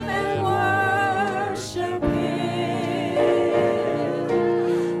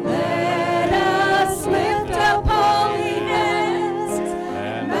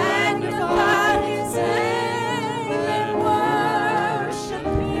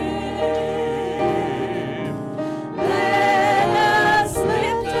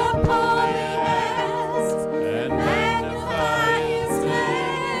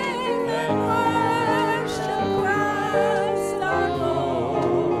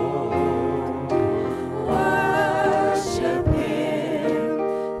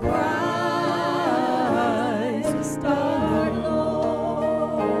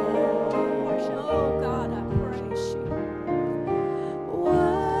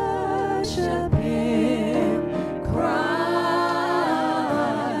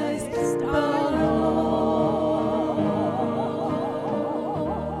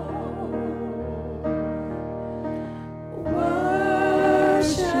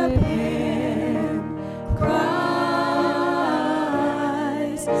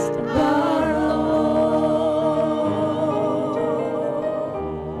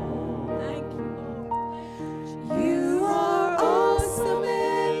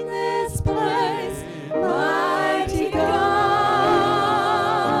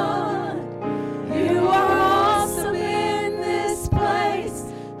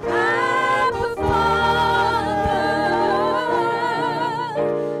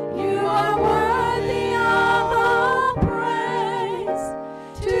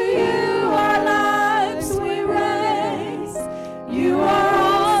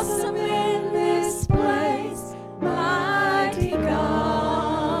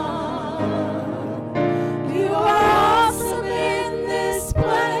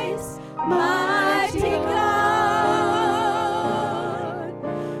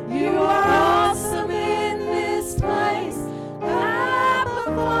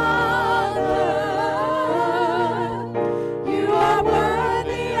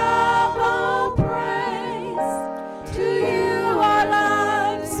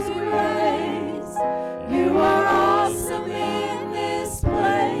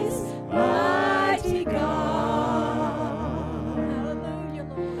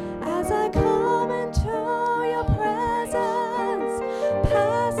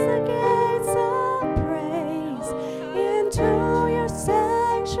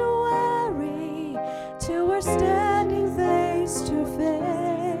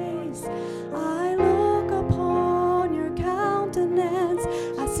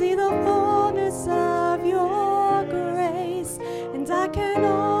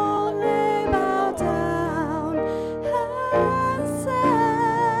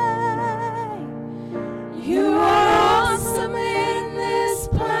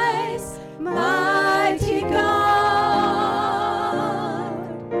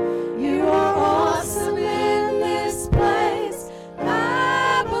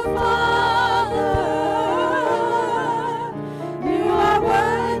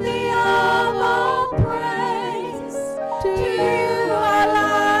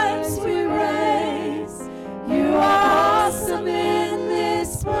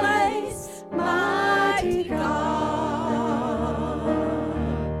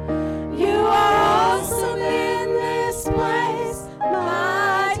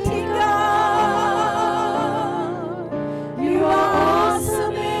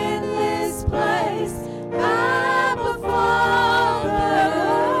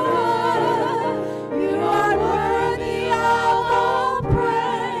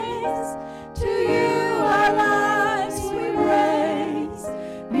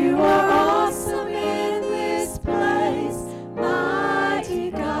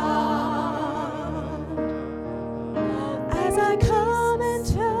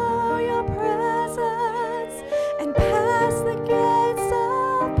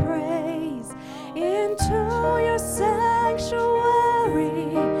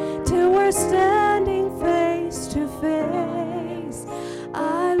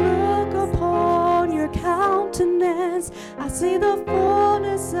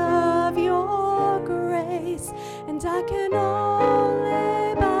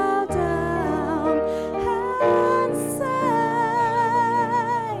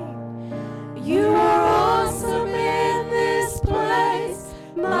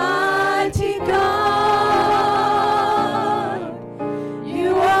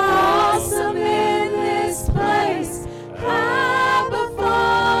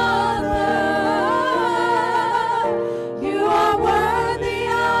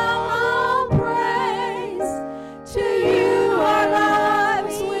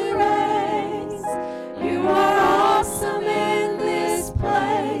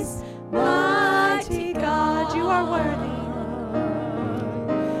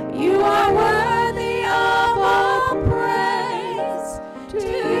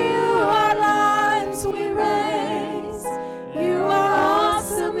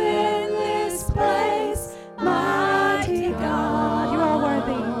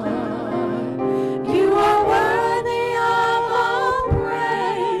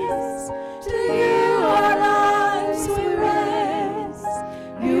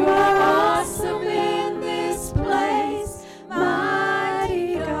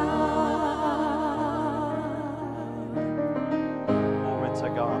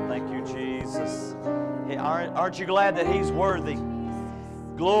Aren't you glad that He's worthy?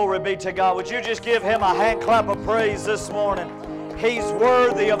 Glory be to God. Would you just give Him a hand clap of praise this morning? He's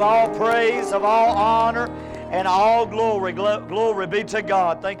worthy of all praise, of all honor, and all glory. Glory be to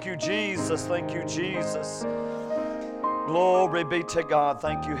God. Thank you, Jesus. Thank you, Jesus. Glory be to God.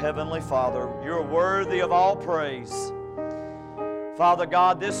 Thank you, Heavenly Father. You're worthy of all praise. Father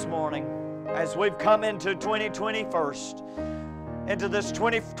God, this morning, as we've come into 2021, into this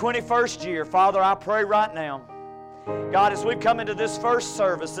 21st year, Father, I pray right now, God, as we've come into this first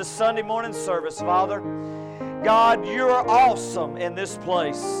service, this Sunday morning service, Father, God, you're awesome in this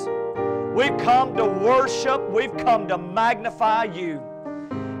place. We've come to worship. We've come to magnify you.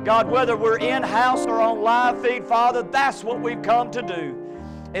 God, whether we're in-house or on live feed, Father, that's what we've come to do,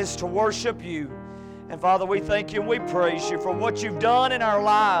 is to worship you. And Father, we thank you and we praise you for what you've done in our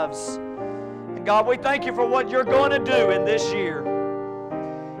lives. And God, we thank you for what you're going to do in this year.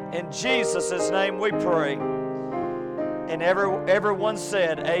 In Jesus' name we pray. And everyone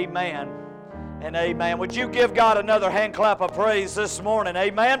said, amen and amen. Would you give God another hand clap of praise this morning?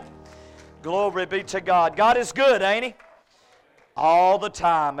 Amen. Glory be to God. God is good, ain't He? All the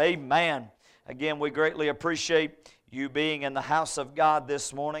time. Amen. Again, we greatly appreciate you being in the house of God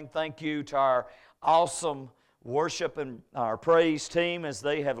this morning. Thank you to our awesome worship and our praise team as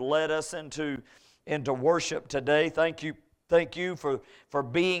they have led us into worship today. Thank you. Thank you for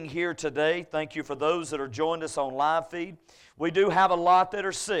being here today. Thank you for those that are joined us on live feed. We do have a lot that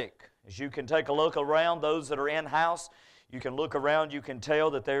are sick. As you can take a look around, those that are in-house, you can look around, you can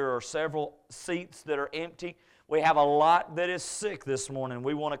tell that there are several seats that are empty. We have a lot that is sick this morning.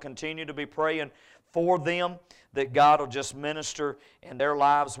 We want to continue to be praying for them, that God will just minister in their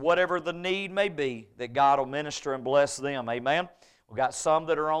lives, whatever the need may be, that God will minister and bless them. Amen. We've got some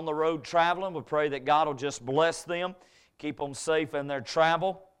that are on the road traveling. We pray that God will just bless them. Keep them safe in their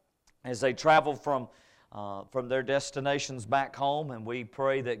travel as they travel from their destinations back home. And we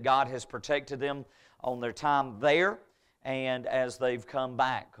pray that God has protected them on their time there and as they've come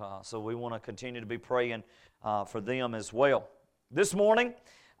back. So we want to continue to be praying for them as well. This morning,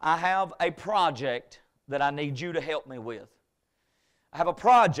 I have a project that I need you to help me with. I have a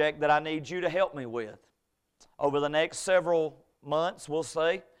project that I need you to help me with. Over the next several months, we'll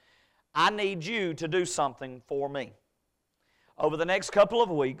say, I need you to do something for me. Over the next couple of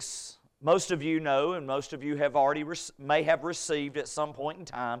weeks, most of you know, and most of you have already may have received at some point in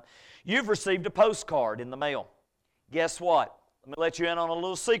time, you've received a postcard in the mail. Guess what? Let me let you in on a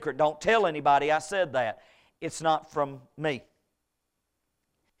little secret. Don't tell anybody I said that. It's not from me.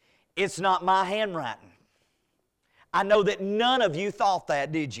 It's not my handwriting. I know that none of you thought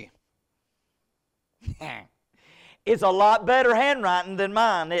that, did you? It's a lot better handwriting than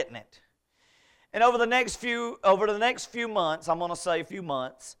mine, isn't it? And over the next few months, I'm going to say a few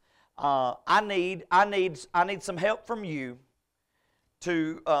months, I need some help from you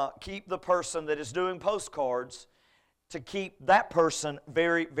to keep the person that is doing postcards, to keep that person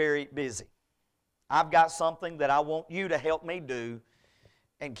very, very busy. I've got something that I want you to help me do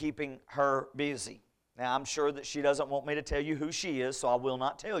in keeping her busy. Now, I'm sure that she doesn't want me to tell you who she is, so I will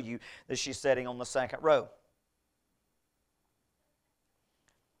not tell you that she's sitting on the second row.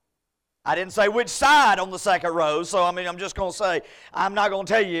 I didn't say which side on the second row, so I'm just going to say, I'm not going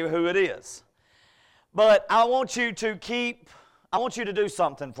to tell you who it is. But I want you to do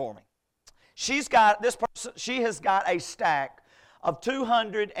something for me. She has got a stack of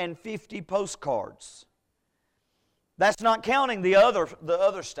 250 postcards. That's not counting the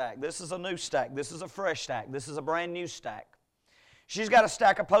other stack. This is a new stack. This is a fresh stack. This is a brand new stack. She's got a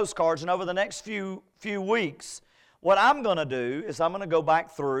stack of postcards, and over the next few weeks, what I'm going to do is I'm going to go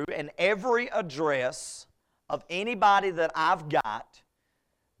back through and every address of anybody that I've got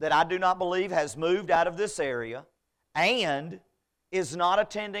that I do not believe has moved out of this area and is not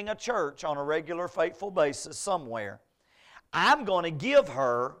attending a church on a regular, faithful basis somewhere, I'm going to give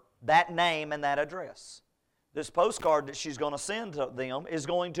her that name and that address. This postcard that she's going to send to them is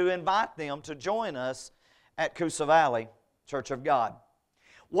going to invite them to join us at Coosa Valley Church of God.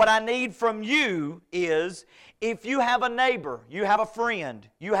 What I need from you is, if you have a neighbor, you have a friend,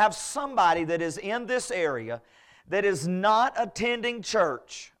 you have somebody that is in this area that is not attending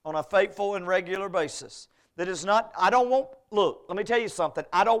church on a faithful and regular basis, that is not, look, let me tell you something,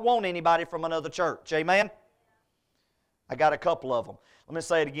 I don't want anybody from another church, amen? I got a couple of them. Let me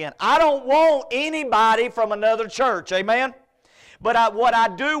say it again. I don't want anybody from another church, amen? But what I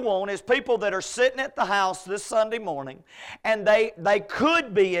do want is people that are sitting at the house this Sunday morning and they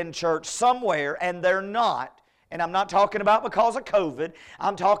could be in church somewhere and they're not. And I'm not talking about because of COVID.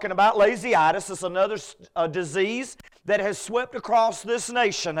 I'm talking about laseitis. It's another disease that has swept across this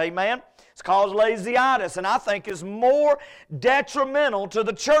nation. Amen? It's called laseitis, and I think is more detrimental to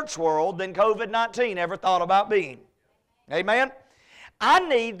the church world than COVID-19 ever thought about being. Amen? I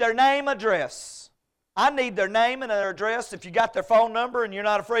need their name, address. I need their name and their address. If you got their phone number and you're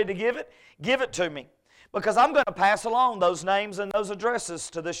not afraid to give it to me. Because I'm going to pass along those names and those addresses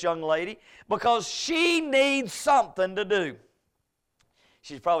to this young lady because she needs something to do.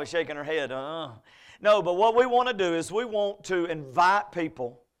 She's probably shaking her head. No, but what we want to do is we want to invite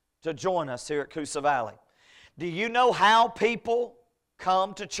people to join us here at Coosa Valley. Do you know how people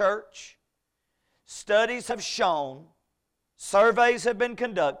come to church? Studies have shown, surveys have been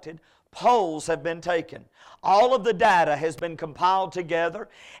conducted, polls have been taken. All of the data has been compiled together,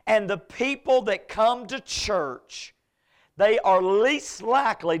 and the people that come to church, they are least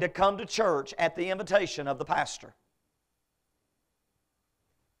likely to come to church at the invitation of the pastor.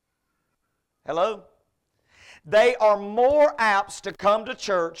 Hello? They are more apt to come to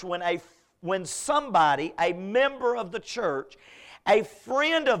church when somebody, a member of the church, a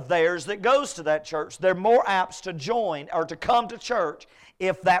friend of theirs that goes to that church, they're more apt to join or to come to church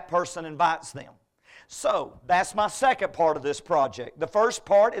if that person invites them. So, that's my second part of this project. The first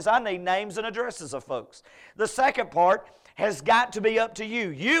part is I need names and addresses of folks. The second part has got to be up to you.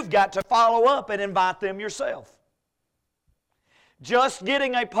 You've got to follow up and invite them yourself. Just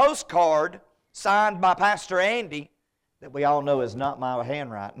getting a postcard signed by Pastor Andy, that we all know is not my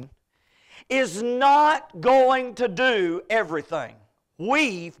handwriting, is not going to do everything.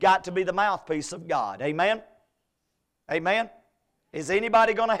 We've got to be the mouthpiece of God. Amen? Amen? Is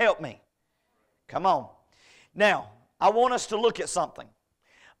anybody going to help me? Come on. Now, I want us to look at something.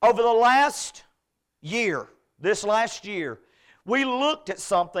 Over the last year, this last year, we looked at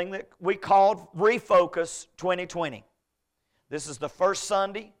something that we called Refocus 2020. This is the first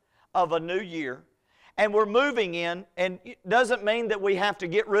Sunday of a new year. And we're moving in, and it doesn't mean that we have to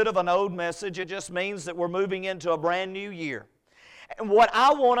get rid of an old message. It just means that we're moving into a brand new year. And what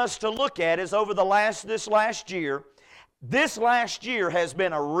I want us to look at is over this last year has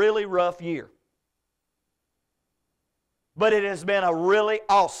been a really rough year. But it has been a really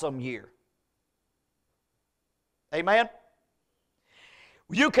awesome year. Amen?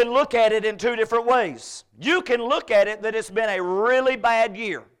 You can look at it in two different ways. You can look at it that it's been a really bad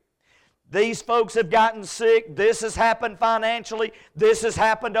year. These folks have gotten sick. This has happened financially. This has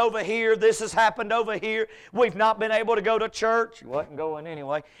happened over here. This has happened over here. We've not been able to go to church. You wasn't going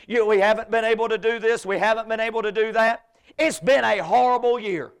anyway. We haven't been able to do this. We haven't been able to do that. It's been a horrible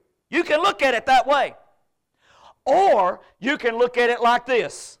year. You can look at it that way. Or you can look at it like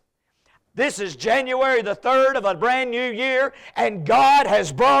this. This is January the 3rd of a brand new year, and God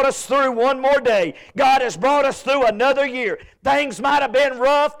has brought us through one more day. God has brought us through another year. Things might have been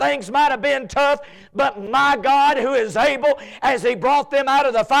rough, things might have been tough, but my God who is able, as He brought them out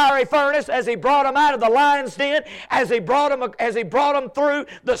of the fiery furnace, as He brought them out of the lion's den, as He brought them through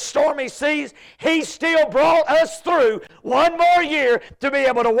the stormy seas, He still brought us through one more year to be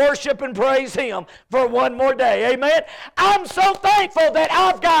able to worship and praise Him for one more day. Amen? I'm so thankful that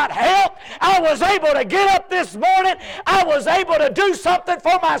I've got help. I was able to get up this morning. I was able to do something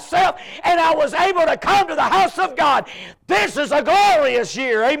for myself, and I was able to come to the house of God. This is a glorious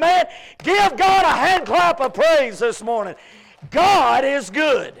year. Amen? Give God a hand clap of praise this morning. God is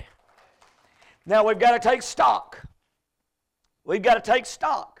good. Now we've got to take stock. We've got to take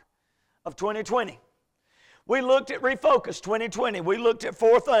stock of 2020. We looked at Refocus 2020. We looked at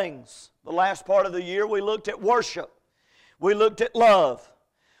four things. The last part of the year, we looked at worship. We looked at love.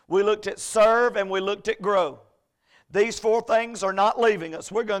 We looked at serve, and we looked at grow. These four things are not leaving us.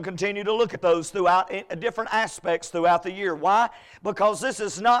 We're going to continue to look at those throughout different aspects throughout the year. Why? Because this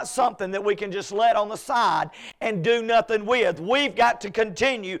is not something that we can just let on the side and do nothing with. We've got to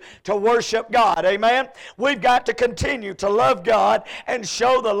continue to worship God. Amen? We've got to continue to love God and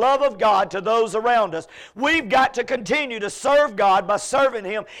show the love of God to those around us. We've got to continue to serve God by serving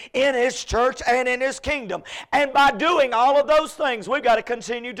Him in His church and in His kingdom. And by doing all of those things, we've got to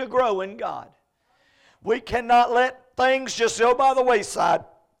continue to grow in God. We cannot let things just go by the wayside.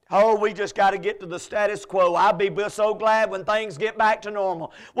 Oh, we just got to get to the status quo. I'll be so glad when things get back to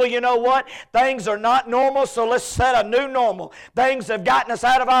normal. Well, you know what? Things are not normal, so let's set a new normal. Things have gotten us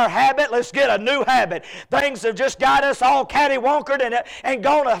out of our habit. Let's get a new habit. Things have just got us all catty-wonkered and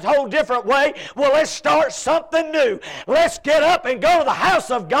gone a whole different way. Well, let's start something new. Let's get up and go to the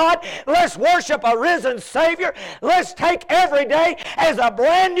house of God. Let's worship a risen Savior. Let's take every day as a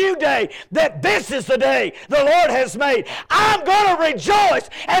brand new day, that this is the day the Lord has made. I'm going to rejoice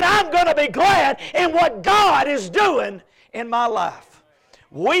and and I'm going to be glad in what God is doing in my life.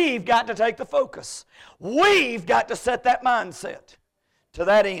 We've got to take the focus. We've got to set that mindset. To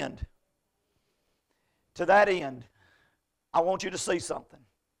that end, I want you to see something.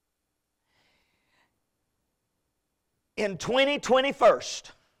 In 2021,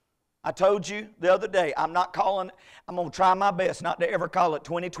 I told you the other day, I'm going to try my best not to ever call it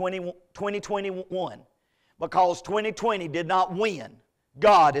 2021, because 2020 did not win.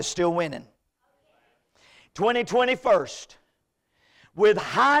 God is still winning. 2021, with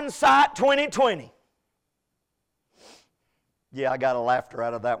hindsight 2020. Yeah, I got a laughter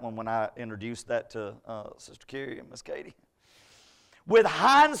out of that one when I introduced that to Sister Carrie and Miss Katie. With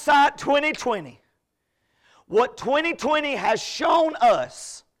hindsight 2020, what 2020 has shown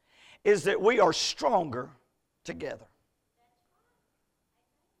us is that we are stronger together.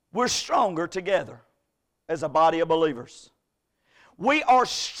 We're stronger together as a body of believers. We are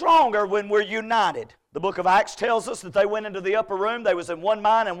stronger when we're united. The book of Acts tells us that they went into the upper room. They was in one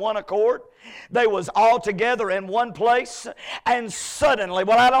mind and one accord. They was all together in one place. And suddenly,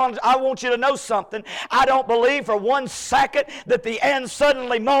 I want you to know something. I don't believe for 1 second that the and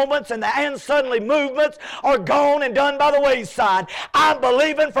suddenly moments and the and suddenly movements are gone and done by the wayside. I'm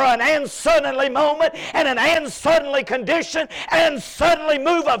believing for an and suddenly moment and an and suddenly condition and suddenly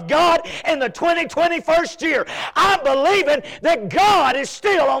move of God in the 2021st year. I'm believing that God is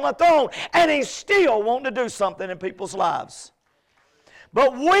still on the throne and He's still wanting to do something in people's lives.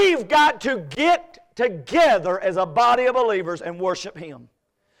 But we've got to get together as a body of believers and worship Him.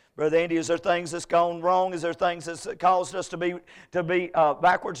 Brother Andy, is there things that's gone wrong? Is there things that's caused us to be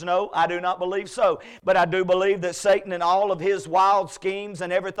backwards? No, I do not believe so. But I do believe that Satan and all of his wild schemes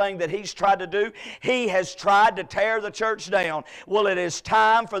and everything that he's tried to do, he has tried to tear the church down. Well, it is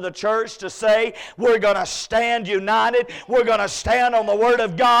time for the church to say, we're going to stand united. We're going to stand on the Word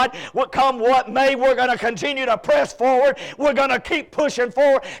of God. Come what may, we're going to continue to press forward. We're going to keep pushing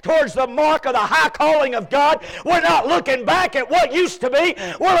forward towards the mark of the high calling of God. We're not looking back at what used to be.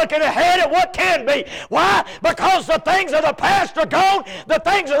 We're looking ahead at what can be. Why? Because the things of the past are gone. The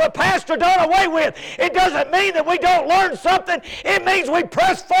things of the past are done away with. It doesn't mean that we don't learn something. It means we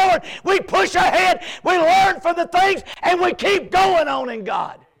press forward. We push ahead. We learn from the things and we keep going on in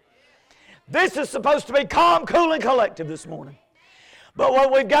God. This is supposed to be calm, cool, and collective this morning. But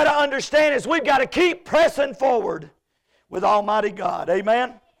what we've got to understand is we've got to keep pressing forward with Almighty God.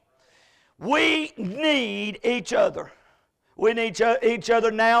 Amen? We need each other. We need each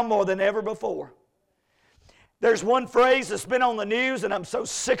other now more than ever before. There's one phrase that's been on the news, and I'm so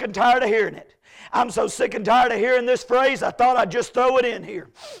sick and tired of hearing it. I'm so sick and tired of hearing this phrase, I thought I'd just throw it in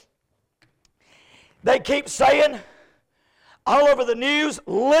here. They keep saying all over the news,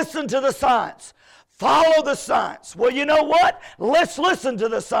 listen to the science. Follow the science. Well, you know what? Let's listen to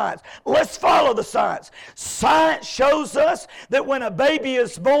the science. Let's follow the science. Science shows us that when a baby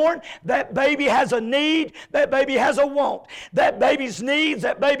is born, that baby has a need, that baby has a want. That baby's needs,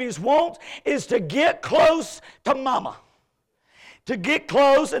 that baby's want is to get close to mama. To get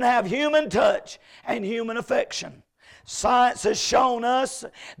close and have human touch and human affection. Science has shown us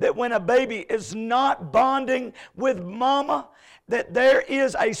that when a baby is not bonding with mama, that there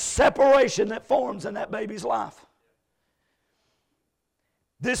is a separation that forms in that baby's life.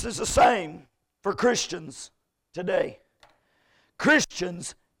 This is the same for Christians today.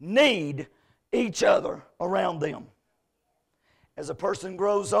 Christians need each other around them. As a person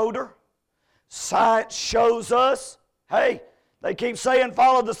grows older, science shows us, hey, they keep saying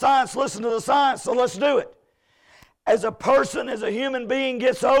follow the science, listen to the science, so let's do it. As a person, as a human being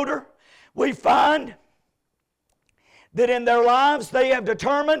gets older, we find that in their lives they have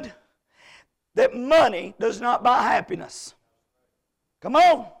determined that money does not buy happiness. Come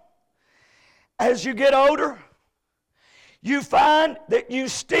on. As you get older, you find that you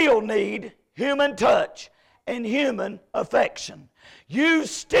still need human touch and human affection. You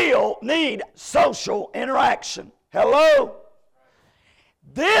still need social interaction. Hello?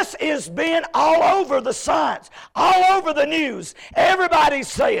 This has been all over the science, all over the news. Everybody's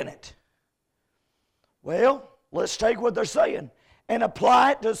saying it. Well, let's take what they're saying and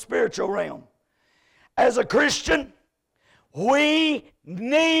apply it to the spiritual realm. As a Christian, we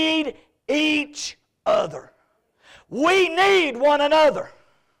need each other. We need one another.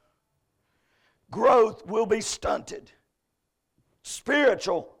 Growth will be stunted.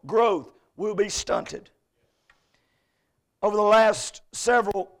 Spiritual growth will be stunted. Over the last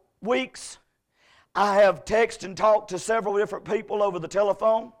several weeks, I have texted and talked to several different people over the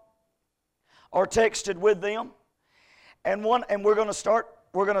telephone or texted with them. And we're going to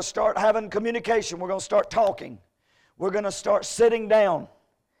start having communication. We're going to start talking. We're going to start sitting down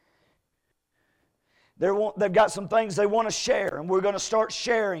They've got some things they want to share, and we're going to start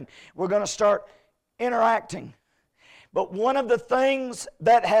sharing. We're going to start interacting. But one of the things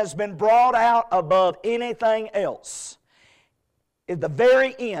that has been brought out above anything else, at the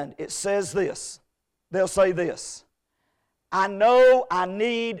very end, it says this. They'll say this: I know I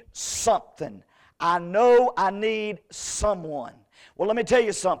need something. I know I need someone. Well, let me tell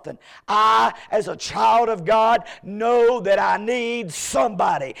you something. I, as a child of God, know that I need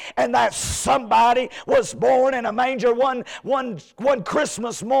somebody. And that somebody was born in a manger one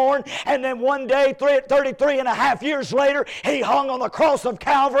Christmas morn. And then one day, 33 and a half years later, He hung on the cross of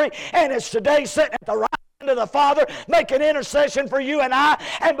Calvary. And is today sitting at the right hand of the Father, making intercession for you and I.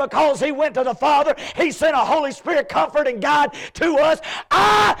 And because He went to the Father, He sent a Holy Spirit comfort and guide to us.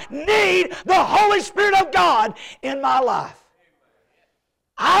 I need the Holy Spirit of God in my life.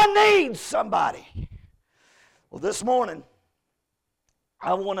 I need somebody. Well, this morning,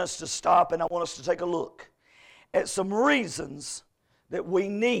 I want us to stop and I want us to take a look at some reasons that we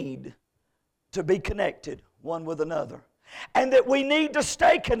need to be connected one with another, and that we need to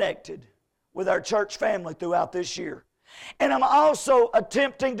stay connected with our church family throughout this year. And I'm also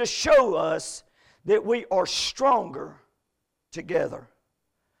attempting to show us that we are stronger together.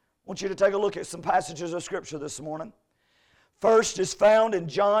 I want you to take a look at some passages of Scripture this morning. First is found in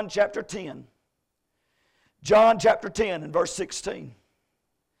John chapter 10. John chapter 10 and verse 16.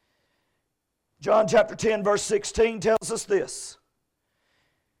 John chapter 10 verse 16 tells us this.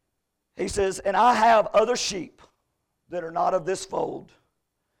 He says, and I have other sheep that are not of this fold.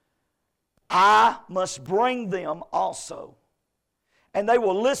 I must bring them also, and they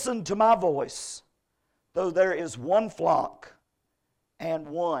will listen to my voice, though there is one flock and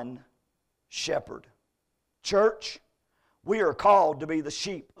one shepherd. Church, we are called to be the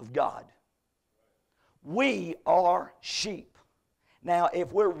sheep of God. We are sheep. Now,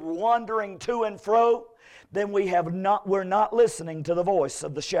 if we're wandering to and fro, then we're not listening to the voice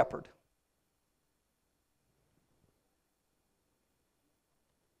of the shepherd.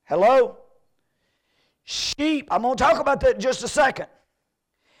 Hello? Sheep, I'm going to talk about that in just a second.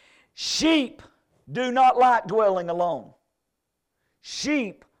 Sheep do not like dwelling alone.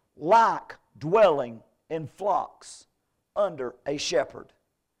 Sheep like dwelling in flocks under a shepherd.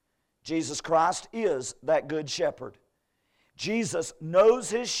 Jesus Christ is that good shepherd. Jesus knows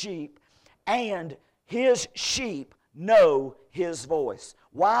His sheep, and His sheep know His voice.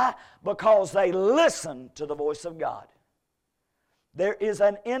 Why? Because they listen to the voice of God. There is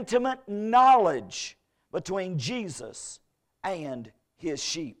an intimate knowledge between Jesus and His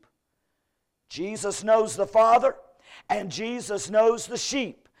sheep. Jesus knows the Father, and Jesus knows the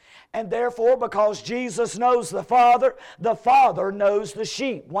sheep. And therefore, because Jesus knows the Father knows the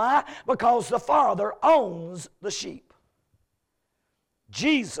sheep. Why? Because the Father owns the sheep.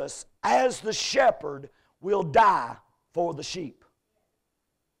 Jesus, as the shepherd, will die for the sheep.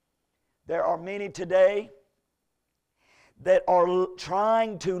 There are many today that are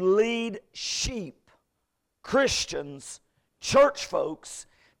trying to lead sheep, Christians, church folks,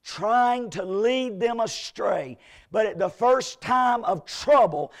 trying to lead them astray. But at the first time of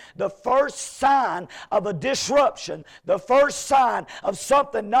trouble, the first sign of a disruption, the first sign of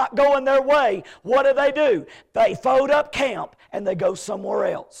something not going their way, what do? They fold up camp and they go somewhere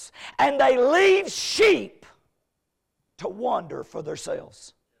else. And they leave sheep to wander for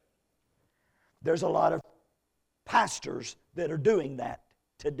themselves. There's a lot of pastors that are doing that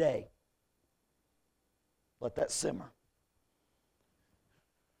today. Let that simmer.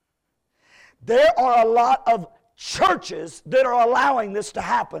 There are a lot of churches that are allowing this to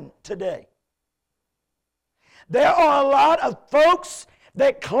happen today. There are a lot of folks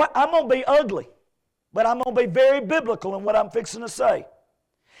that I'm going to be ugly, but I'm going to be very biblical in what I'm fixing to say.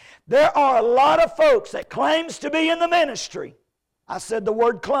 There are a lot of folks that claims to be in the ministry. I said the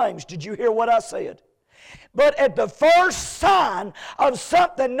word claims. Did you hear what I said? But at the first sign of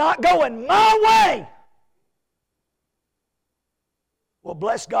something not going my way, well,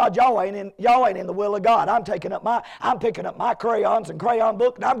 bless God, y'all ain't in the will of God. I'm picking up my crayons and crayon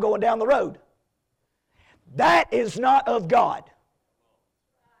book, and I'm going down the road. That is not of God.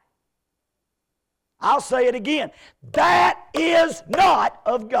 I'll say it again. That is not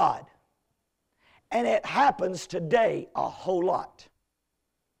of God. And it happens today a whole lot.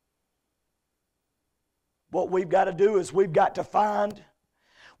 What we've got to do is we've got to find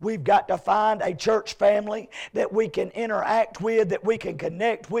We've got to find a church family that we can interact with, that we can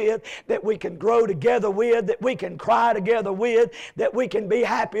connect with, that we can grow together with, that we can cry together with, that we can be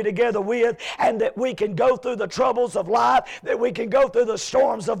happy together with, and that we can go through the troubles of life, that we can go through the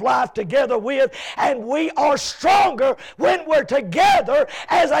storms of life together with. And we are stronger when we're together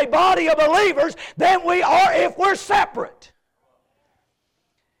as a body of believers than we are if we're separate.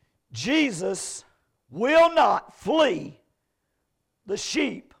 Jesus will not flee the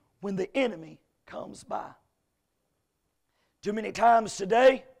sheep when the enemy comes by. Too many times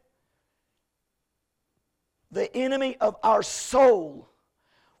today, the enemy of our soul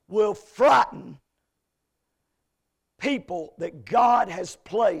will frighten people that God has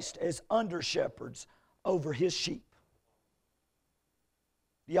placed as under shepherds over His sheep.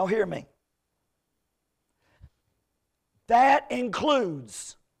 Do y'all hear me? That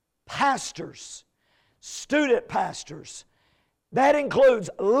includes pastors, student pastors. That includes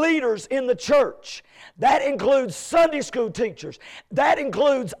leaders in the church. That includes Sunday school teachers. That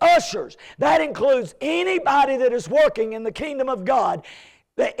includes ushers. That includes anybody that is working in the kingdom of God.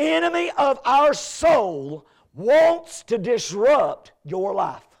 The enemy of our soul wants to disrupt your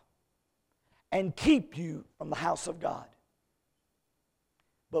life and keep you from the house of God.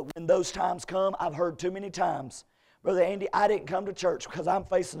 But when those times come, I've heard too many times, Brother Andy, I didn't come to church because I'm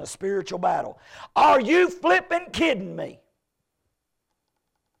facing a spiritual battle. Are you flipping kidding me?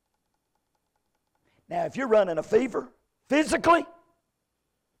 Now, if you're running a fever physically,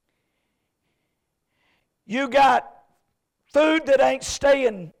 you got food that ain't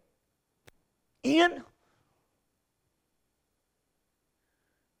staying in,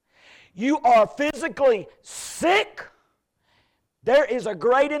 you are physically sick, there is a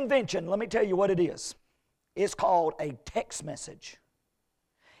great invention. Let me tell you what it is. It's called a text message.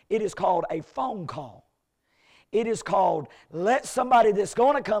 It is called a phone call. It is called, let somebody that's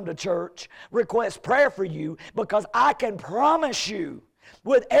going to come to church request prayer for you, because I can promise you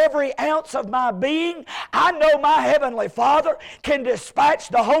with every ounce of my being, I know my Heavenly Father can dispatch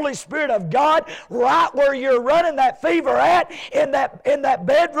the Holy Spirit of God right where you're running that fever at, in that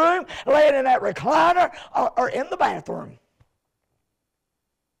bedroom, laying in that recliner, or in the bathroom.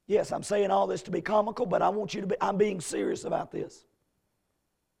 Yes, I'm saying all this to be comical, but I want you to be, I'm being serious about this.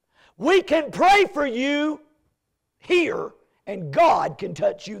 We can pray for you here, and God can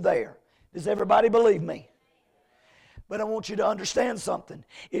touch you there. Does everybody believe me? But I want you to understand something.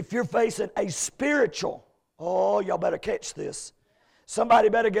 If you're facing a spiritual, oh, y'all better catch this. Somebody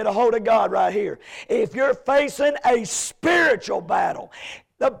better get a hold of God right here. If you're facing a spiritual battle,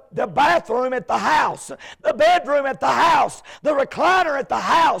 the bathroom at the house, the bedroom at the house, the recliner at the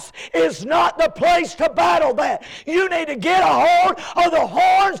house is not the place to battle that. You need to get a hold of the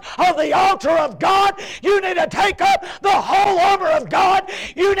horns of the altar of God. You need to take up the whole armor of God.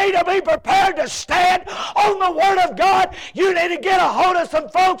 You need to be prepared to stand on the Word of God. You need to get a hold of some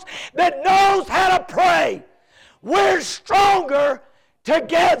folks that knows how to pray. We're stronger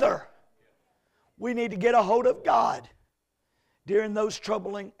together. We need to get a hold of God during those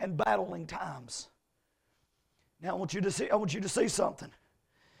troubling and battling times. Now I want you to see something.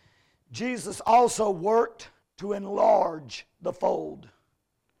 Jesus also worked to enlarge the fold.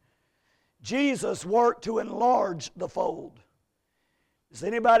 Jesus worked to enlarge the fold. Does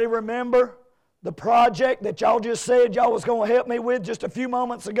anybody remember the project that y'all just said y'all was going to help me with just a few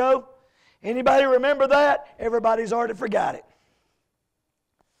moments ago? Anybody remember that? Everybody's already forgot it.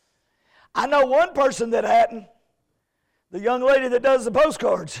 I know one person that hadn't. The young lady that does the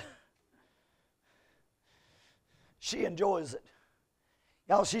postcards. She enjoys it.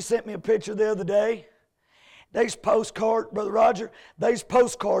 Y'all, she sent me a picture the other day. These postcards, Brother Roger, these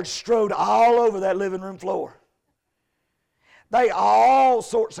postcards strode all over that living room floor. They all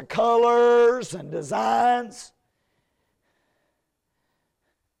sorts of colors and designs.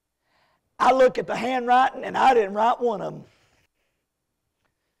 I look at the handwriting, and I didn't write one of them.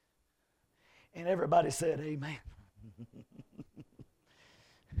 And everybody said, amen.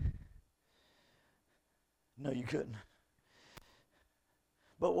 No, you couldn't.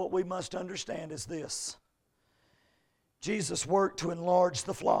 But what we must understand is this. Jesus worked to enlarge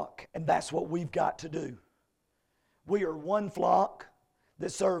the flock, and that's what we've got to do. We are one flock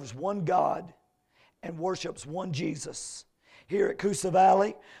that serves one God and worships one Jesus. Here at Coosa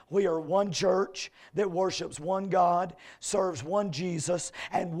Valley, we are one church that worships one God, serves one Jesus,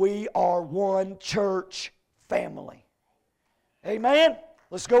 and we are one church family. Amen?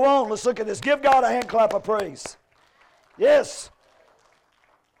 Let's go on. Let's look at this. Give God a hand clap of praise. Yes.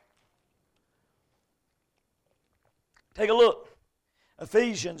 Take a look.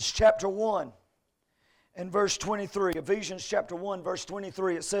 Ephesians chapter 1 and verse 23. Ephesians chapter 1, verse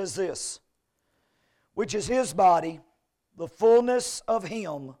 23, it says this, which is His body, the fullness of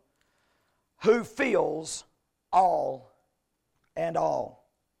Him who fills all and all.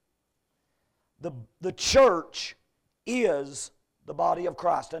 The church is the body of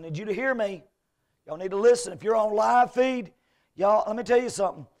Christ. I need you to hear me. Y'all need to listen. If you're on live feed, y'all, let me tell you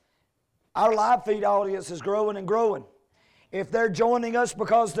something. Our live feed audience is growing and growing. If they're joining us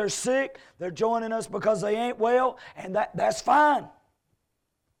because they're sick, they're joining us because they ain't well, and that's fine.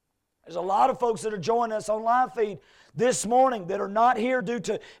 There's a lot of folks that are joining us on live feed this morning that are not here due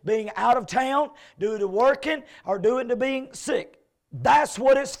to being out of town, due to working, or due to being sick. That's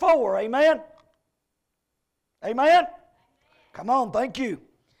what it's for, amen? Amen? Come on, thank you.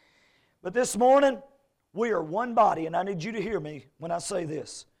 But this morning, we are one body, and I need you to hear me when I say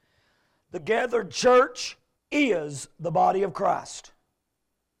this. The gathered church is the body of Christ.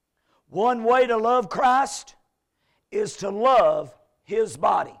 One way to love Christ is to love His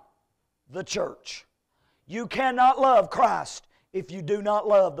body, the church. You cannot love Christ if you do not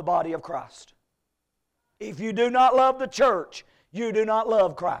love the body of Christ. If you do not love the church, you do not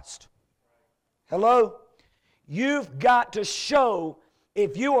love Christ. Hello? You've got to show,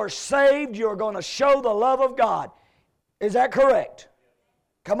 if you are saved, you're going to show the love of God. Is that correct?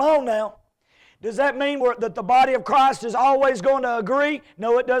 Come on now. Does that mean that the body of Christ is always going to agree?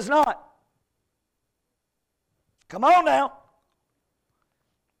 No, it does not. Come on now.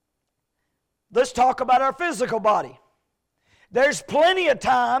 Let's talk about our physical body. There's plenty of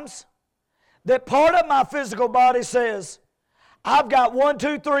times that part of my physical body says, I've got 1,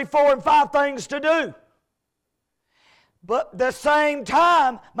 2, 3, 4, and 5 things to do. But at the same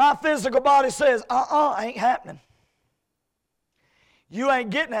time, my physical body says, ain't happening. You ain't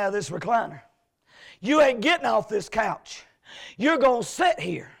getting out of this recliner. You ain't getting off this couch. You're going to sit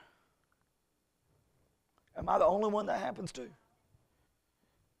here. Am I the only one that happens to?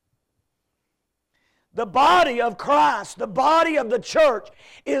 The body of Christ, the body of the church,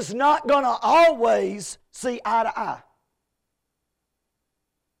 is not going to always see eye to eye.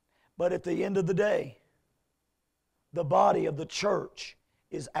 But at the end of the day, the body of the church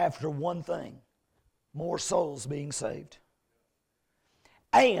is after one thing: more souls being saved.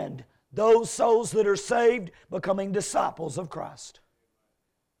 And those souls that are saved becoming disciples of Christ.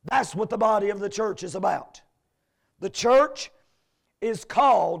 That's what the body of the church is about. The church is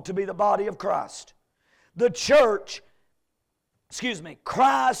called to be the body of Christ.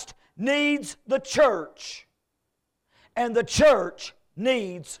 Christ needs the church, and the church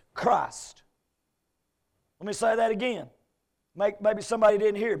needs Christ. Let me say that again. Maybe somebody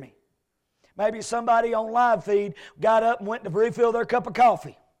didn't hear me. Maybe somebody on live feed got up and went to refill their cup of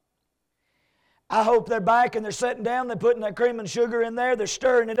coffee. I hope they're back and they're sitting down, they're putting that cream and sugar in there, they're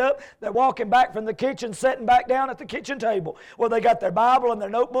stirring it up, they're walking back from the kitchen, sitting back down at the kitchen table where they got their Bible and their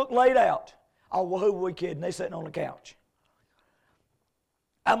notebook laid out. Oh, well, who are we kidding? They're sitting on the couch.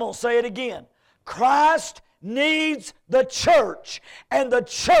 I'm going to say it again. Christ needs the church, and the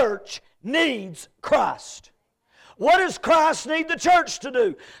church needs Christ. What does Christ need the church to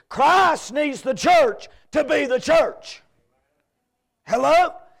do? Christ needs the church to be the church.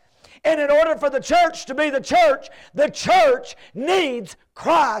 Hello? And in order for the church to be the church needs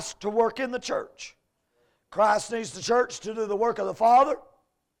Christ to work in the church. Christ needs the church to do the work of the Father.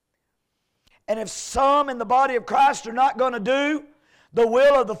 And if some in the body of Christ are not going to do the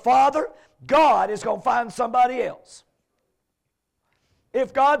will of the Father, God is going to find somebody else.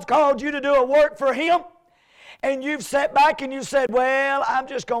 If God's called you to do a work for Him, and you've sat back and you said, well, I'm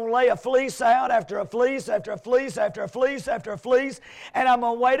just going to lay a fleece out after a fleece, after a fleece, after a fleece, after a fleece, and I'm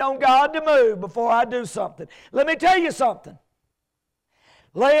going to wait on God to move before I do something. Let me tell you something.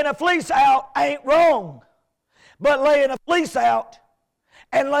 Laying a fleece out ain't wrong, but laying a fleece out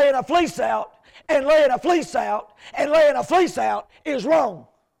and laying a fleece out and laying a fleece out and laying a fleece out is wrong.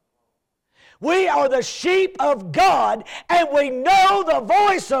 We are the sheep of God, and we know the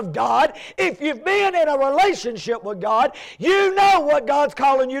voice of God. If you've been in a relationship with God, you know what God's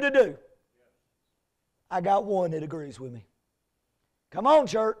calling you to do. I got one that agrees with me. Come on,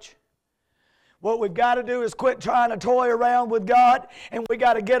 church. What we've got to do is quit trying to toy around with God, and we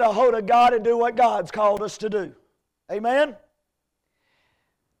got to get a hold of God and do what God's called us to do. Amen?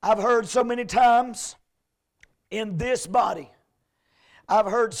 I've heard so many times in this body, I've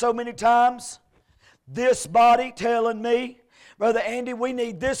heard so many times this body telling me, Brother Andy, we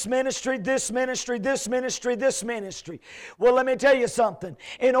need this ministry, this ministry, this ministry, this ministry. Well, let me tell you something.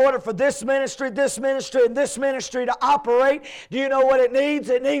 In order for this ministry, and this ministry to operate, do you know what it needs?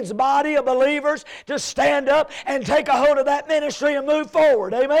 It needs a body of believers to stand up and take a hold of that ministry and move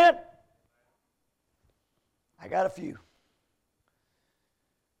forward. Amen? I got a few.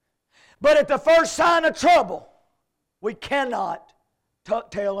 But at the first sign of trouble, we cannot tuck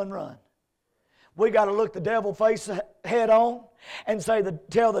tail and run. We got to look the devil face head on and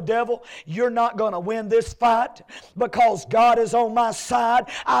tell the devil, you're not going to win this fight because God is on my side.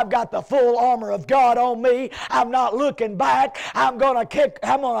 I've got the full armor of God on me. I'm not looking back. I'm going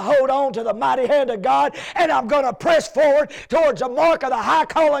to hold on to the mighty hand of God, and I'm going to press forward towards the mark of the high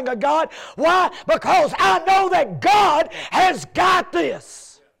calling of God. Why? Because I know that God has got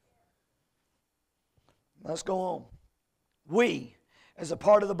this. Let's go on. We, as a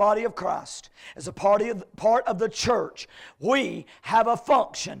part of the body of Christ, as a part of the church, we have a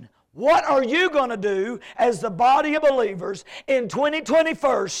function. What are you going to do as the body of believers in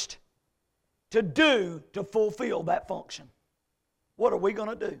 2021 to fulfill that function? What are we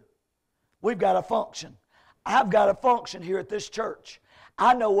going to do? We've got a function. I've got a function here at this church.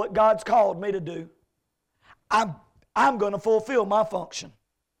 I know what God's called me to do. I'm going to fulfill my function.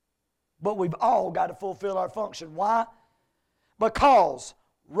 But we've all got to fulfill our function. Why? Because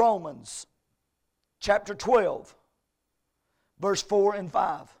Romans chapter 12, verse 4 and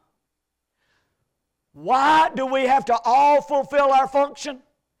 5. Why do we have to all fulfill our function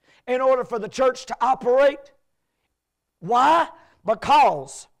in order for the church to operate? Why?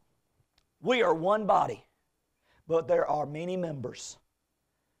 Because we are one body, but there are many members.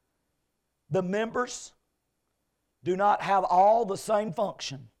 The members do not have all the same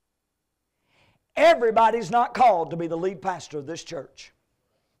function. Everybody's not called to be the lead pastor of this church.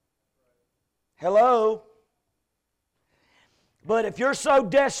 Hello? But if you're so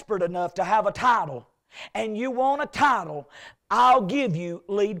desperate enough to have a title, and you want a title, I'll give you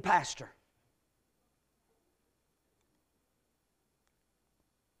lead pastor.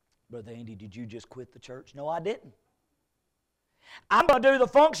 Brother Andy, did you just quit the church? No, I didn't. I'm going to do the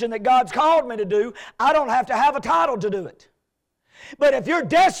function that God's called me to do. I don't have to have a title to do it. But if you're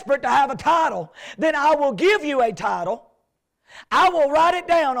desperate to have a title, then I will give you a title. I will write it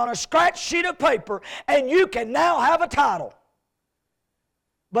down on a scratch sheet of paper, and you can now have a title.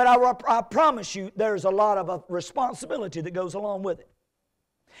 But I promise you, there's a lot of responsibility that goes along with it.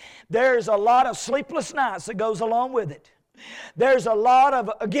 There's a lot of sleepless nights that goes along with it. There's a lot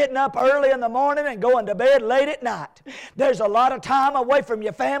of getting up early in the morning and going to bed late at night. There's a lot of time away from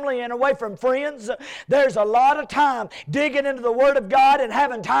your family and away from friends. There's a lot of time digging into the Word of God and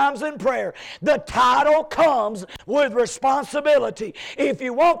having times in prayer. The title comes with responsibility. If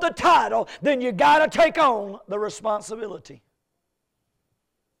you want the title, then you got to take on the responsibility.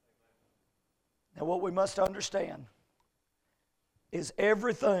 Now, what we must understand is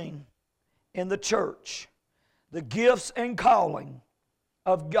everything in the church, the gifts and calling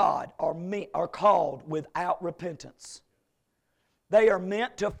of God are called without repentance. They are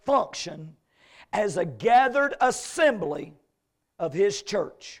meant to function as a gathered assembly of His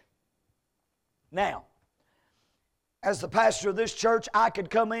church. Now, as the pastor of this church, I could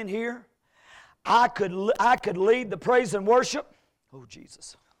come in here. I could lead the praise and worship. Oh,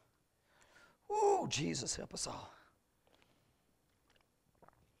 Jesus. Oh, Jesus, help us all.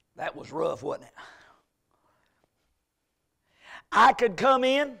 That was rough, wasn't it? I could come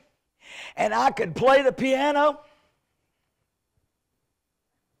in and I could play the piano.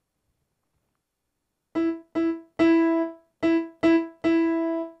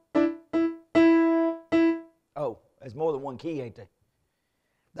 Oh, there's more than one key, ain't there?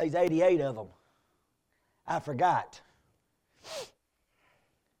 There's 88 of them. I forgot.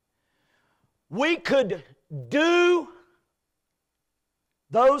 We could do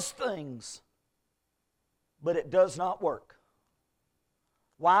those things, but it does not work.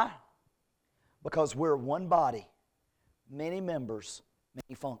 Why? Because we're one body, many members,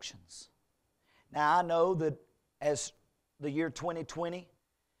 many functions. Now, I know that as the year 2020,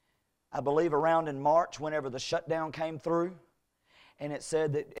 I believe around in March, whenever the shutdown came through, and it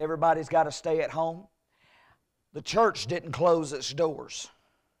said that everybody's got to stay at home, the church didn't close its doors.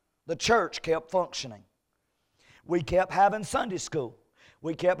 The church kept functioning. We kept having Sunday school.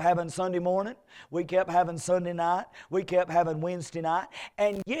 We kept having Sunday morning. We kept having Sunday night. We kept having Wednesday night.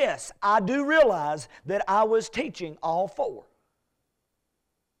 And yes, I do realize that I was teaching all four.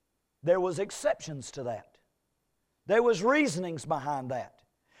 There was exceptions to that. There was reasonings behind that.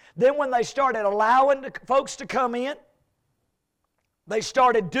 Then when they started allowing folks to come in, they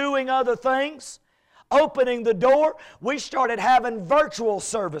started doing other things, opening the door. We started having virtual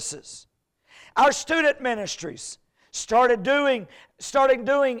services. Our student ministries started doing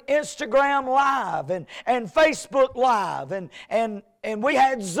Instagram Live and Facebook Live and we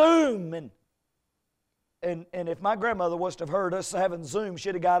had Zoom and if my grandmother was to have heard us having Zoom,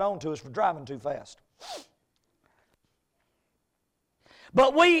 she'd have got on to us for driving too fast.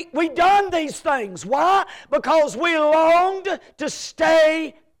 But we done these things. Why? Because we longed to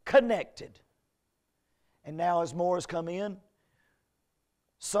stay connected. And now as more has come in,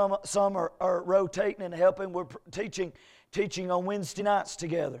 some are rotating and helping. We're teaching on Wednesday nights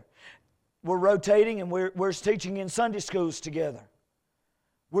together. We're rotating and we're teaching in Sunday schools together.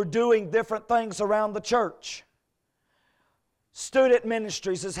 We're doing different things around the church. Student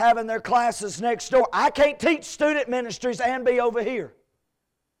ministries is having their classes next door. I can't teach student ministries and be over here.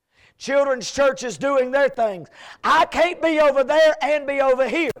 Children's church is doing their things. I can't be over there and be over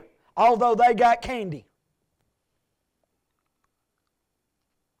here, although they got candy.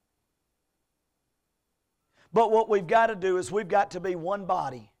 But what we've got to do is we've got to be one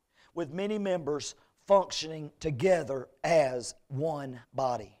body with many members functioning together as one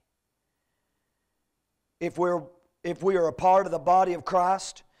body. If we are a part of the body of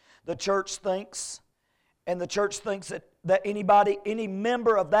Christ, the church thinks that any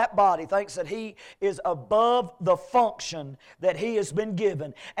member of that body thinks that he is above the function that he has been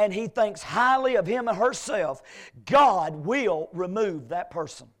given, and he thinks highly of him or herself, God will remove that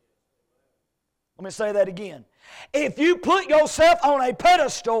person. Let me say that again. If you put yourself on a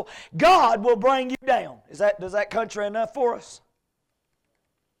pedestal, God will bring you down. Does that country enough for us?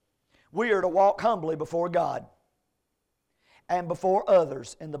 We are to walk humbly before God and before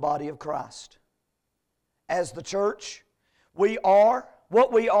others in the body of Christ. As the church, we are,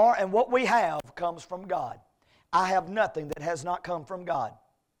 and what we have comes from God. I have nothing that has not come from God.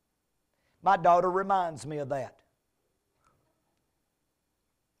 My daughter reminds me of that.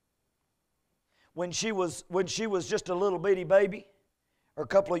 When she was just a little bitty baby, or a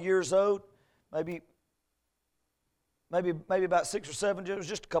couple of years old, maybe about 6 or 7, it was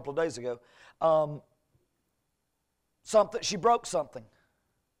just a couple of days ago. She broke something.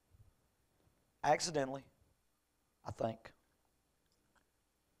 Accidentally, I think.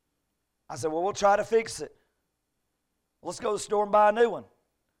 I said, well, we'll try to fix it. Let's go to the store and buy a new one.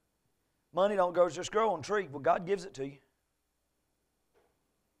 Money don't just grow on a tree. Well, God gives it to you.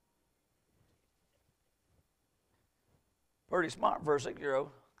 Pretty smart for a 6-year-old.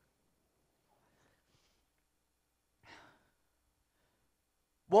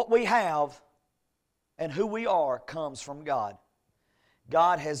 What we have and who we are comes from God.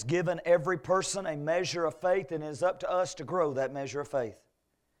 God has given every person a measure of faith, and it is up to us to grow that measure of faith.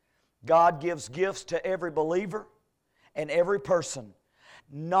 God gives gifts to every believer and every person,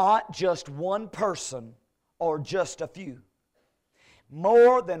 not just one person or just a few.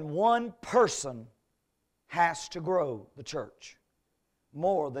 More than one person has to grow the church.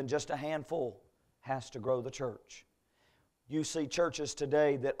 More than just a handful has to grow the church. You see churches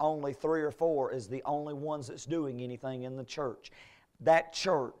today that only 3 or 4 is the only ones that's doing anything in the church. That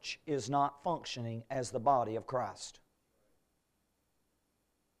church is not functioning as the body of Christ.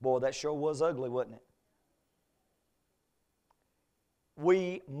 Boy, that sure was ugly, wasn't it?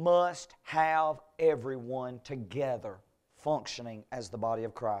 We must have everyone together functioning as the body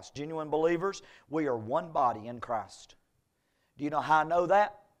of Christ. Genuine believers, we are one body in Christ. Do you know how I know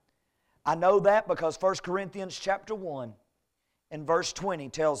that? I know that because 1 Corinthians chapter 1 and verse 20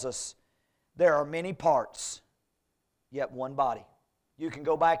 tells us there are many parts, yet one body. You can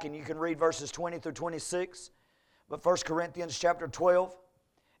go back and you can read verses 20 through 26, but 1 Corinthians chapter 12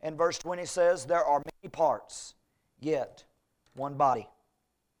 and verse 20 says there are many parts, yet one body.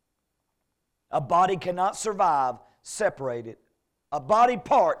 A body cannot survive separated. A body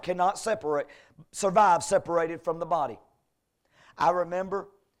part cannot survive separated from the body. I remember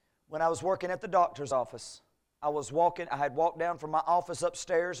when I was working at the doctor's office, I had walked down from my office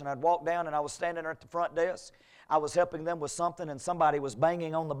upstairs, and I'd walked down and I was standing there at the front desk. I was helping them with something, and somebody was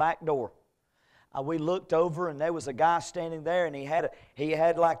banging on the back door. We looked over, and there was a guy standing there, and he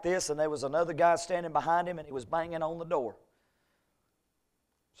had like this, and there was another guy standing behind him, and he was banging on the door.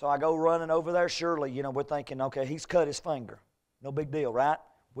 So I go running over there. Surely, we're thinking, okay, he's cut his finger. No big deal, right?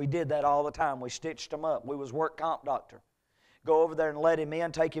 We did that all the time. We stitched him up. We was work comp doctor. Go over there and let him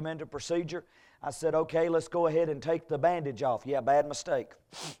in, take him into procedure. I said, okay, let's go ahead and take the bandage off. Yeah, bad mistake.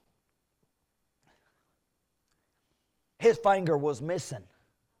 His finger was missing.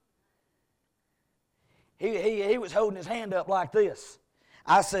 He was holding his hand up like this.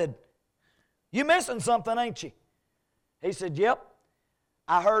 I said, you missing something, ain't you? He said, yep.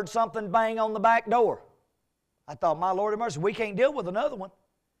 I heard something bang on the back door. I thought, my Lord of mercy, we can't deal with another one.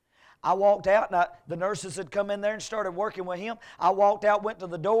 I walked out, and the nurses had come in there and started working with him. I walked out, went to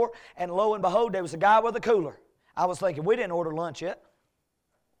the door, and lo and behold, there was a guy with a cooler. I was thinking, we didn't order lunch yet.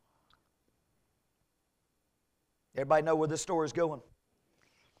 Everybody know where this story is going.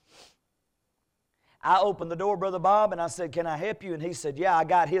 I opened the door, Brother Bob, and I said, "Can I help you?" And he said, "Yeah, I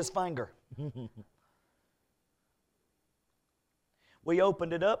got his finger." We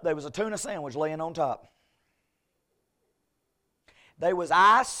opened it up. There was a tuna sandwich laying on top. There was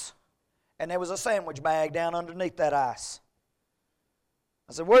ice, and there was a sandwich bag down underneath that ice.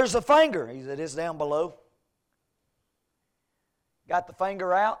 I said, "Where's the finger?" He said, "It's down below." Got the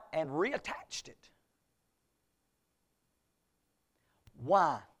finger out and reattached it.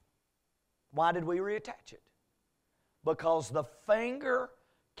 Why? Why did we reattach it? Because the finger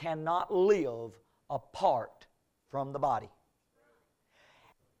cannot live apart from the body.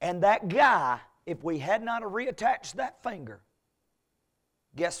 And that guy, if we had not reattached that finger,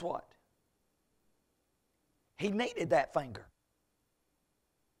 guess what? He needed that finger.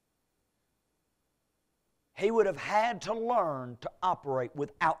 He would have had to learn to operate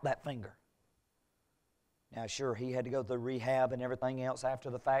without that finger. Now, sure, he had to go through rehab and everything else after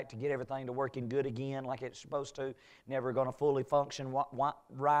the fact to get everything to working good again like it's supposed to. Never going to fully function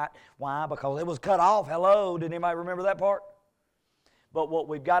right. Why? Because it was cut off. Hello, did anybody remember that part? But what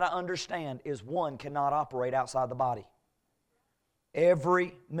we've got to understand is one cannot operate outside the body.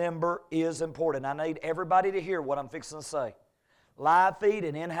 Every member is important. I need everybody to hear what I'm fixing to say. Live feed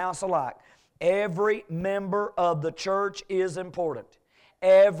and in-house alike. Every member of the church is important.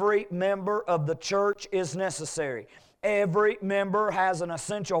 Every member of the church is necessary. Every member has an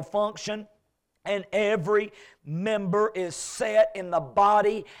essential function, and every member is set in the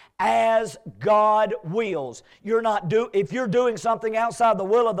body as God wills. If you're doing something outside the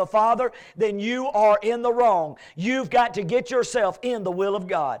will of the Father, then you are in the wrong. You've got to get yourself in the will of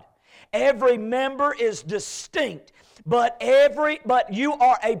God. Every member is distinct. But you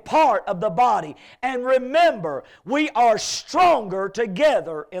are a part of the body. And remember, we are stronger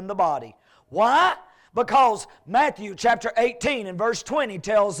together in the body. Why? Because Matthew chapter 18 and verse 20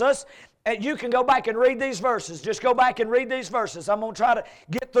 tells us, and you can go back and read these verses. Just go back and read these verses. I'm going to try to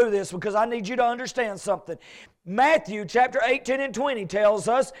get through this because I need you to understand something. Matthew chapter 18 and 20 tells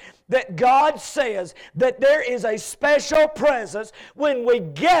us that God says that there is a special presence when we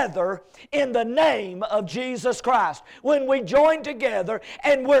gather in the name of Jesus Christ. When we join together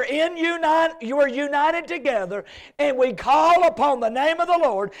and we're united together and we call upon the name of the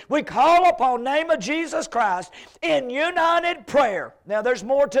Lord, we call upon the name of Jesus Christ in united prayer. Now there's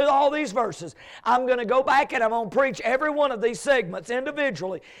more to all these verses. I'm going to go back and I'm going to preach every one of these segments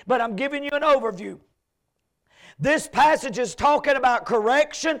individually, but I'm giving you an overview. This passage is talking about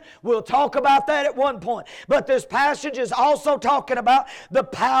correction. We'll talk about that at one point. But this passage is also talking about the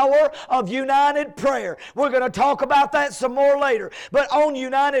power of united prayer. We're going to talk about that some more later. But on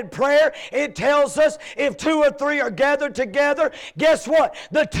united prayer, it tells us if 2 or 3 are gathered together, guess what?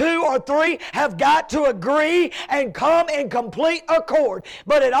 The 2 or 3 have got to agree and come in complete accord.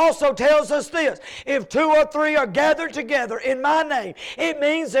 But it also tells us this: if 2 or 3 are gathered together in my name, it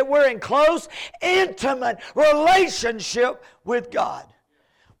means that we're in close, intimate relationship with God.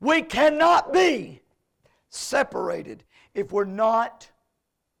 We cannot be separated if we're not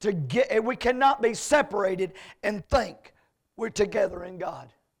together. We cannot be separated and think we're together in God.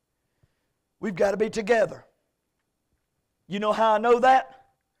 We've got to be together. You know how I know that?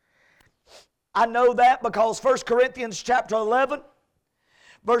 I know that because 1 Corinthians chapter 11,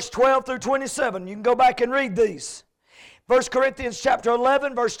 verse 12 through 27. You can go back and read these. 1 Corinthians chapter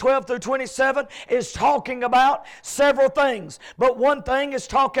 11, verse 12 through 27 is talking about several things. But one thing it's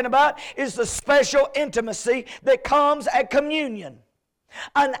talking about is the special intimacy that comes at communion.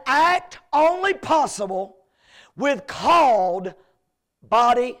 An act only possible with called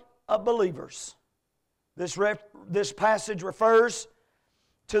body of believers. This passage refers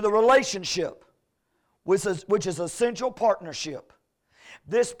to the relationship, which is essential partnership.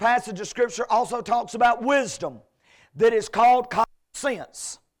 This passage of Scripture also talks about wisdom that is called common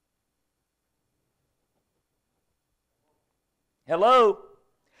sense. Hello?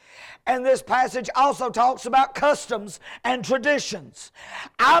 And this passage also talks about customs and traditions.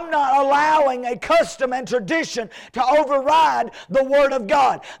 I'm not allowing a custom and tradition to override the Word of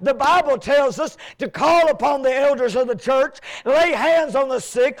God. The Bible tells us to call upon the elders of the church, lay hands on the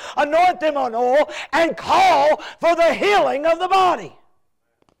sick, anoint them on oil, and call for the healing of the body.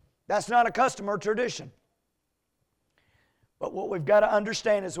 That's not a custom or tradition. But what we've got to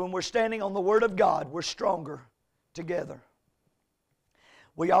understand is when we're standing on the Word of God, we're stronger together.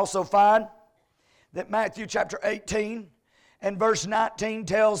 We also find that Matthew chapter 18 and verse 19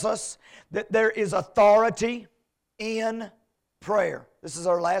 tells us that there is authority in prayer. This is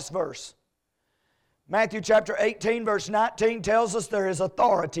our last verse. Matthew chapter 18 verse 19 tells us there is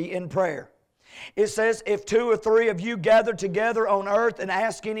authority in prayer. It says, if 2 or 3 of you gather together on earth and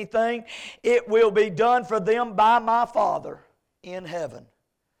ask anything, it will be done for them by my Father in heaven.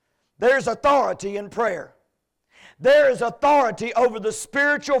 There's authority in prayer. There is authority over the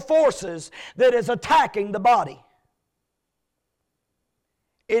spiritual forces that is attacking the body.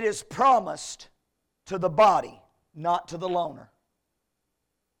 It is promised to the body, not to the loner.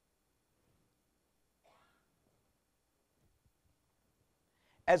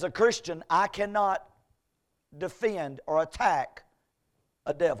 As a Christian, I cannot defend or attack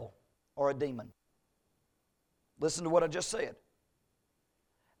a devil or a demon. Listen to what I just said.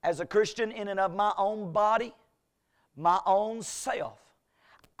 As a Christian, in and of my own body, my own self,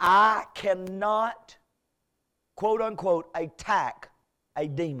 I cannot, quote unquote, attack a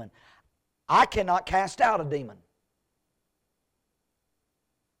demon. I cannot cast out a demon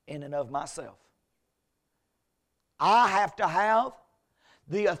in and of myself. I have to have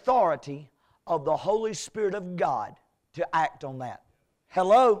the authority of the Holy Spirit of God to act on that.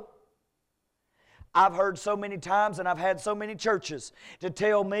 Hello? I've heard so many times, and I've had so many churches to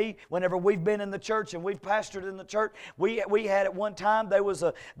tell me, whenever we've been in the church and we've pastored in the church, we had at one time, there was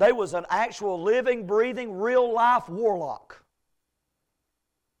an actual living, breathing, real life warlock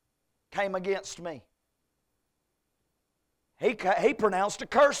came against me. He pronounced a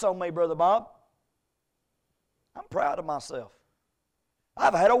curse on me, Brother Bob. I'm proud of myself.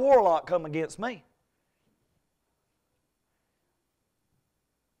 I've had a warlock come against me.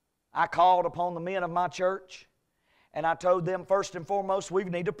 I called upon the men of my church, and I told them, first and foremost, we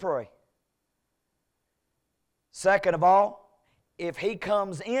need to pray. Second of all, if he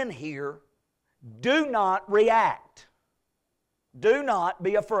comes in here, do not react. Do not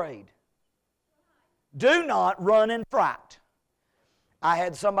be afraid. Do not run in fright. I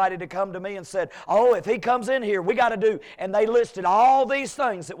had somebody to come to me and said, oh, if he comes in here, we got to do. And they listed all these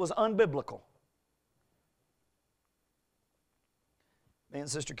things that was unbiblical. Me and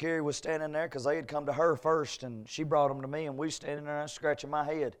Sister Carrie was standing there because they had come to her first, and she brought them to me, and we standing there scratching my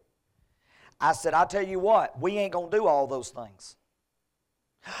head. I said, I tell you what, we ain't going to do all those things.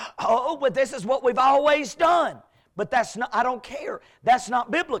 Oh, but this is what we've always done. But that's not, I don't care. That's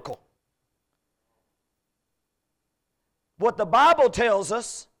not biblical. What the Bible tells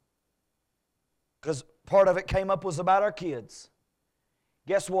us, because part of it came up was about our kids.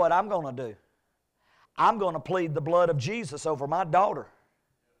 Guess what I'm going to do? I'm going to plead the blood of Jesus over my daughter.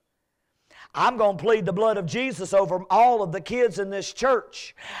 I'm going to plead the blood of Jesus over all of the kids in this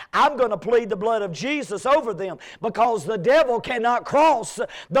church. I'm going to plead the blood of Jesus over them because the devil cannot cross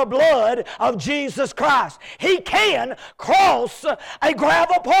the blood of Jesus Christ. He can cross a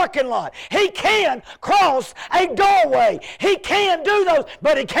gravel parking lot. He can cross a doorway. He can do those,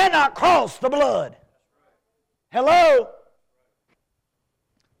 but he cannot cross the blood. Hello?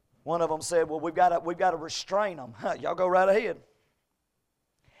 One of them said, well, we've got to restrain them. Y'all go right ahead.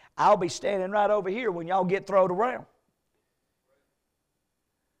 I'll be standing right over here when y'all get thrown around.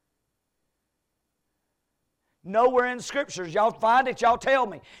 Nowhere in the Scriptures, y'all find it, y'all tell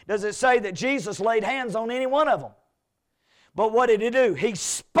me, does it say that Jesus laid hands on any one of them. But what did he do? He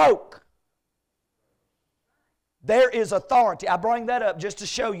spoke. There is authority. I bring that up just to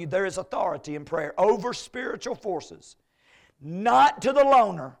show you there is authority in prayer over spiritual forces. Not to the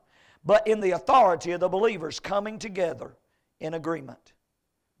loner, but in the authority of the believers coming together in agreement.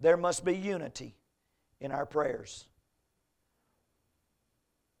 There must be unity in our prayers.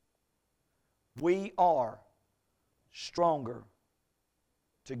 We are stronger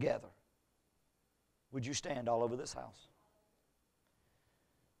together. Would you stand all over this house?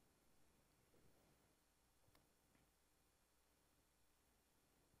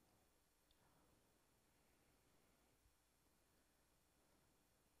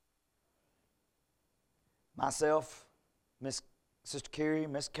 Myself, Sister Carrie,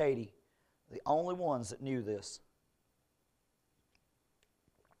 Miss Katie, the only ones that knew this.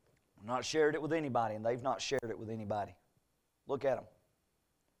 I've not shared it with anybody, and they've not shared it with anybody. Look at them.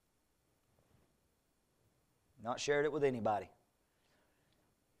 Not shared it with anybody.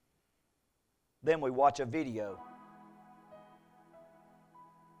 Then we watch a video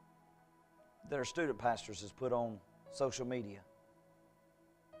that our student pastors has put on social media.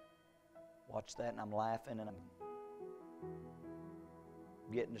 Watch that, and I'm laughing, and I'm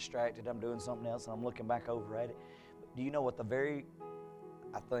getting distracted. I'm doing something else, and I'm looking back over at it. But do you know what I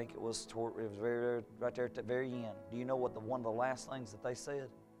think it was very right there at the very end. Do you know what one of the last things that they said?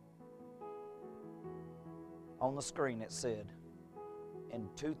 On the screen it said, in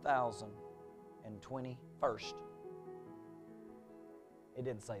 2021. It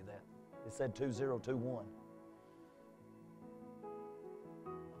didn't say that. It said 2021.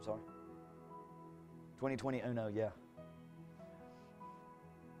 I'm sorry. 2021, yeah.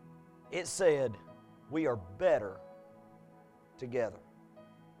 It said, we are better together.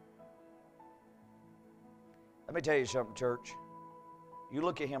 Let me tell you something, church. You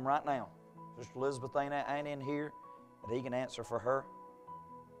look at him right now. Sister Elizabeth ain't in here, but he can answer for her.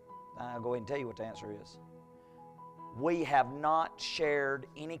 I'll go ahead and tell you what the answer is. We have not shared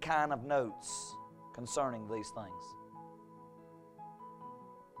any kind of notes concerning these things.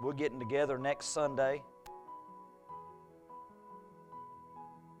 We're getting together next Sunday,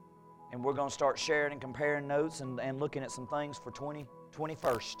 and we're going to start sharing and comparing notes and looking at some things for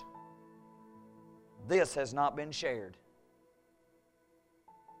 2021. This has not been shared.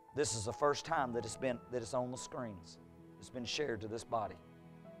 This is the first time that it's on the screens. It's been shared to this body.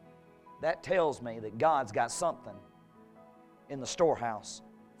 That tells me that God's got something in the storehouse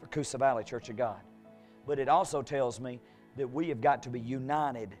for Coosa Valley Church of God. But it also tells me that we have got to be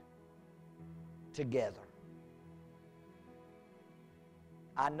united together.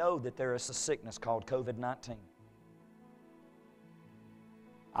 I know that there is a sickness called COVID-19.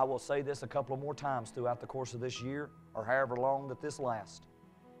 I will say this a couple of more times throughout the course of this year, or however long that this lasts.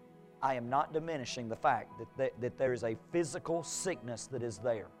 I am not diminishing the fact that there is a physical sickness that is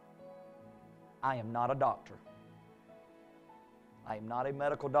there. I am not a doctor. I am not a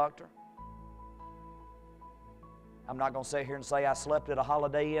medical doctor. I'm not going to sit here and say I slept at a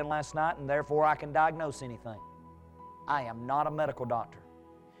Holiday Inn last night and therefore I can diagnose anything. I am not a medical doctor.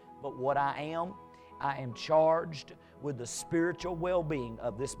 But what I am charged with the spiritual well-being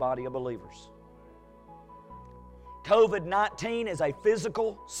of this body of believers. COVID-19 is a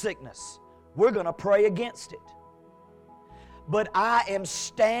physical sickness. We're going to pray against it. But I am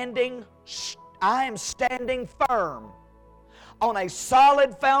standing firm on a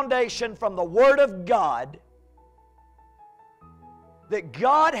solid foundation from the Word of God that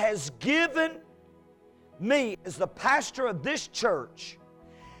God has given me as the pastor of this church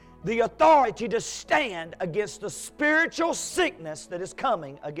the authority to stand against the spiritual sickness that is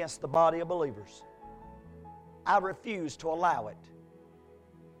coming against the body of believers. I refuse to allow it.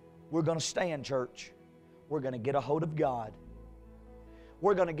 We're going to stand, church. We're going to get a hold of God.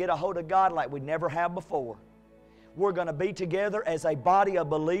 We're going to get a hold of God like we never have before. We're going to be together as a body of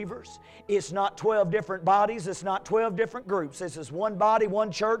believers. It's not 12 different bodies. It's not 12 different groups. This is one body,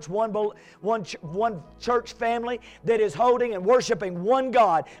 one church, one church family that is holding and worshiping one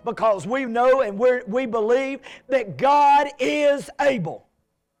God, because we know and we believe that God is able.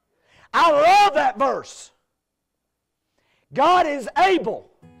 I love that verse. God is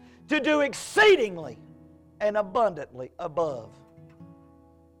able to do exceedingly and abundantly above.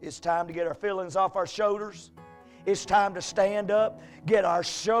 It's time to get our feelings off our shoulders. It's time to stand up, get our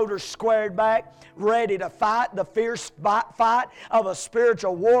shoulders squared back, ready to fight the fierce fight of a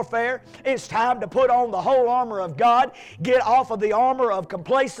spiritual warfare. It's time to put on the whole armor of God, get off of the armor of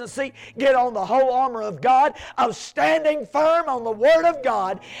complacency, get on the whole armor of God, of standing firm on the Word of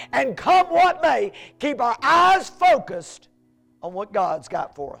God, and come what may, keep our eyes focused on what God's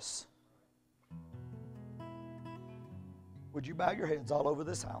got for us. Would you bow your heads all over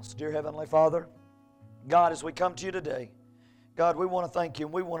this house? Dear Heavenly Father, God, as we come to you today, God, we want to thank you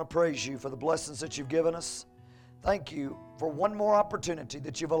and we want to praise you for the blessings that you've given us. Thank you for one more opportunity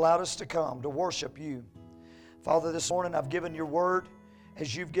that you've allowed us to come to worship you. Father, this morning I've given your word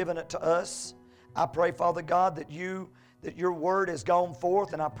as you've given it to us. I pray, Father God, that your word has gone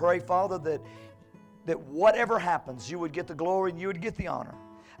forth, and I pray, Father, that whatever happens, you would get the glory and you would get the honor.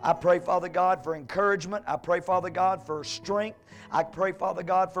 I pray, Father God, for encouragement. I pray, Father God, for strength. I pray, Father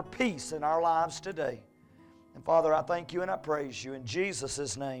God, for peace in our lives today. And Father, I thank you and I praise you in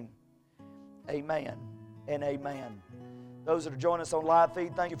Jesus' name. Amen and amen. Those that are joining us on live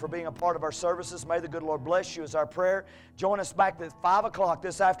feed, thank you for being a part of our services. May the good Lord bless you as our prayer. Join us back at 5 o'clock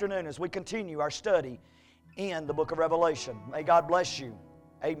this afternoon as we continue our study in the book of Revelation. May God bless you.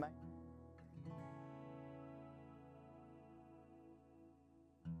 Amen.